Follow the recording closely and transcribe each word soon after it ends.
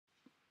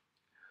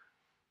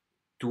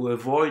To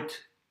avoid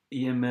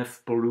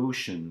EMF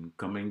pollution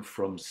coming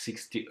from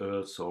 60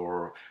 Hz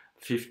or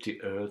 50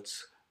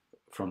 Hz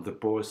from the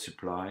power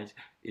supply,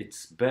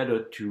 it's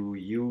better to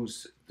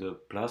use the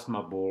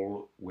plasma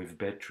ball with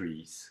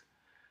batteries.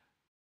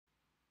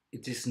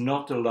 It is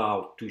not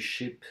allowed to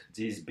ship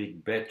these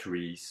big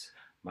batteries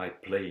by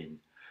plane.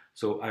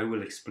 So I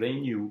will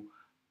explain you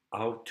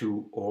how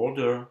to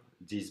order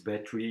these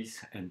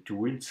batteries and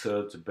to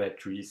insert the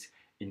batteries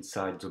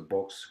inside the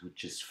box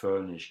which is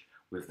furnished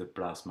with the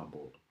plasma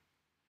ball.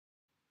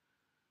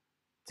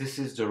 This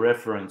is the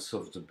reference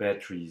of the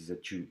batteries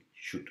that you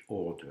should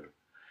order.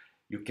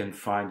 You can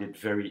find it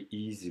very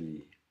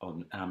easily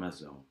on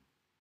Amazon.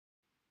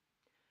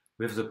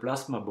 With the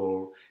plasma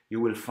ball,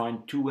 you will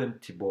find two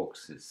empty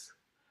boxes.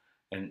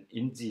 And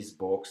in these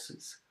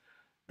boxes,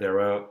 there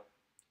are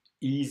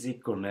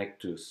easy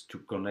connectors to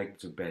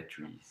connect the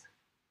batteries.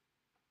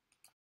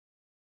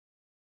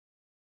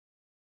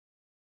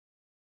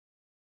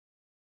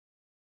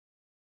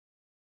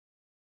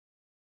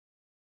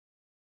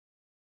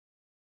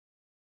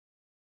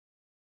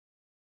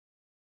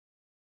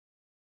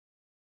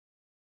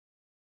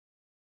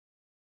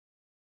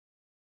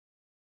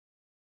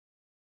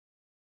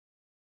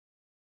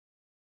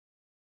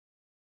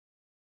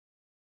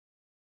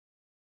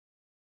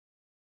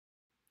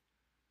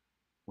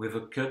 With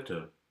a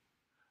cutter,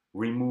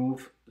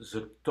 remove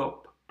the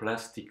top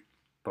plastic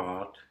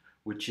part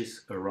which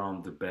is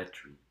around the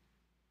battery.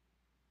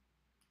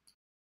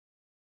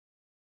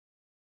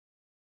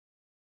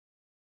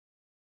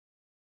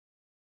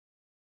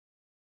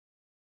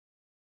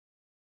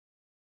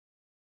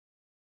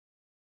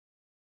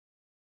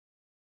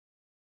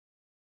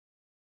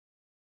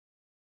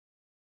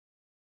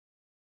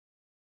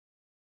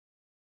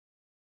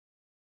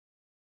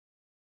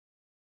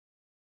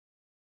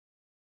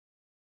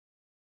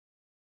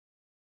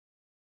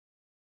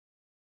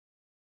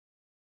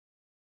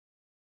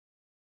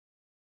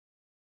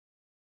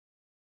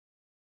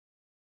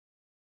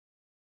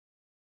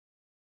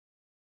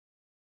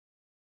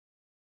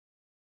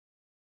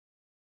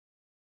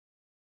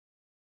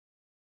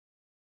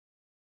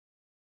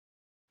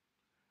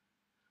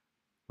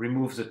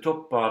 Remove the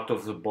top part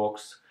of the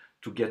box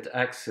to get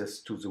access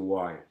to the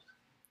wires.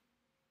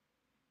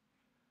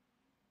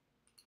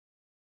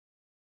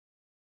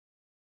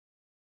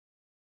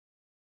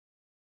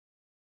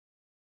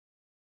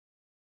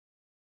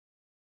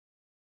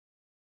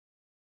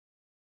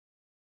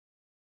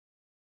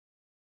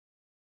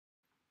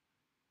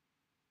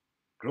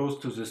 Close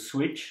to the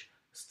switch,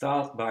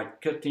 start by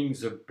cutting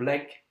the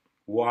black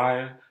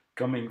wire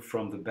coming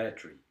from the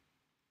battery.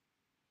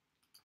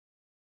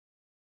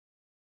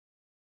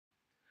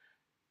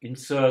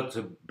 Insert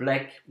the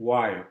black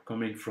wire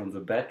coming from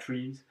the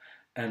batteries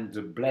and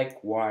the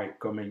black wire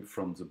coming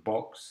from the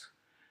box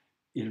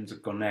in the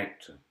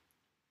connector.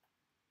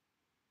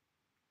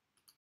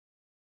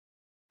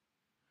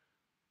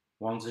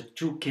 Once the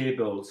two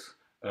cables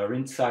are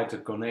inside the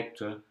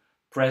connector,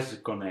 press the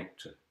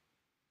connector.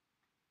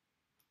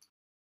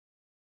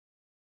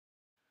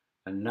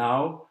 And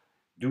now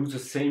do the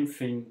same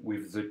thing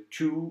with the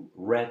two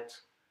red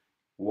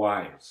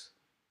wires.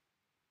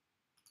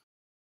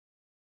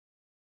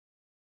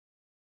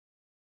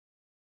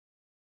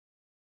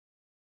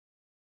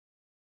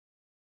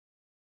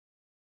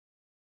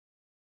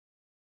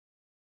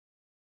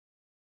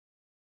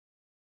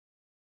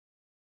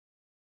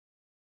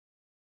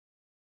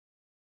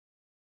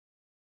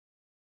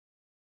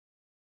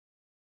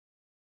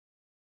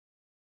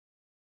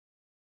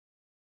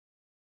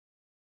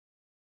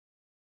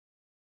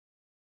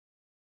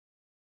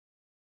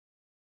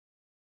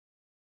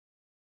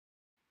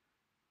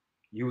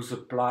 Use a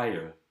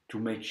plier to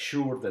make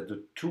sure that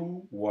the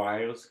two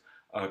wires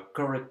are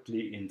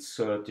correctly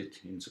inserted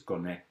in the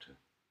connector.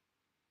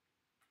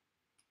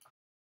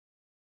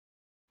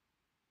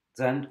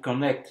 Then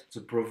connect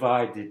the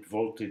provided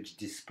voltage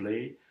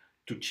display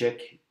to check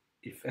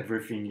if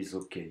everything is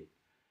okay.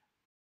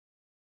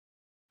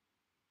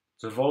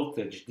 The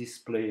voltage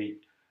display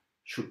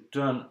should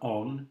turn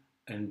on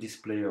and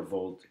display a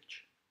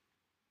voltage.